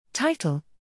Title: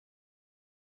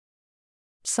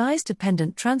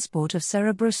 Size-dependent transport of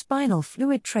cerebrospinal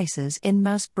fluid traces in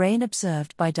mouse brain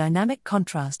observed by dynamic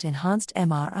contrast-enhanced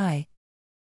MRI.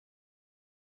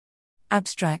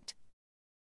 Abstract: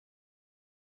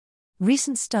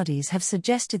 Recent studies have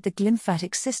suggested the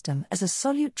glymphatic system as a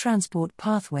solute transport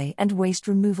pathway and waste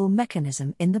removal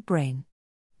mechanism in the brain.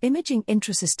 Imaging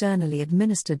intracisternally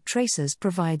administered tracers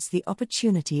provides the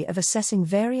opportunity of assessing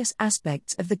various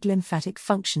aspects of the glymphatic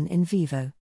function in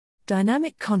vivo.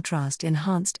 Dynamic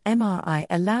contrast-enhanced MRI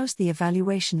allows the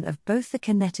evaluation of both the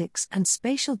kinetics and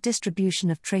spatial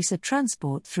distribution of tracer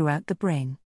transport throughout the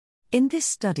brain. In this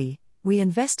study, we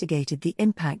investigated the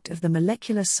impact of the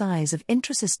molecular size of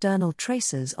intracisternal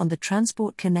tracers on the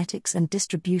transport kinetics and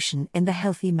distribution in the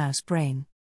healthy mouse brain.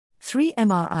 3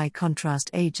 MRI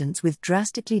contrast agents with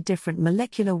drastically different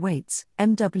molecular weights,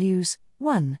 MWs,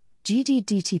 1,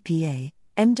 GD-DTPA,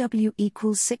 MW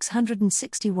equals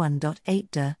 661.8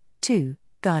 Da, 2,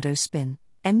 Gardo spin,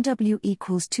 MW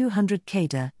equals 200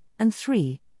 Kda, and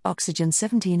 3,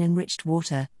 oxygen-17 enriched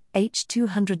water,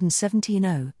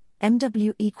 H217O,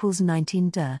 MW equals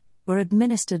 19 Da, were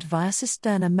administered via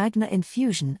cisterna magna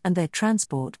infusion and their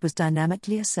transport was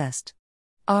dynamically assessed.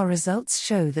 Our results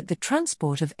show that the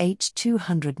transport of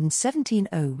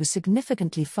H217O was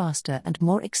significantly faster and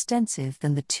more extensive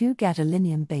than the 2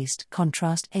 gadolinium-based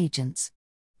contrast agents.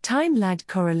 Time-lagged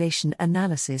correlation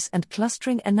analysis and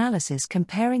clustering analysis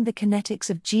comparing the kinetics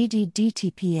of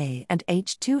GD-DTPA and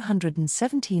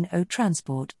H217O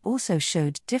transport also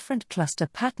showed different cluster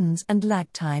patterns and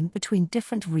lag time between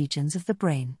different regions of the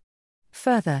brain.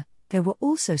 Further, there were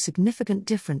also significant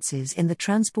differences in the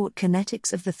transport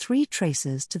kinetics of the 3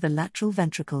 tracers to the lateral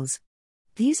ventricles.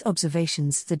 These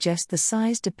observations suggest the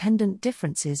size-dependent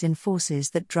differences in forces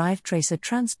that drive tracer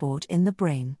transport in the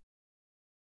brain.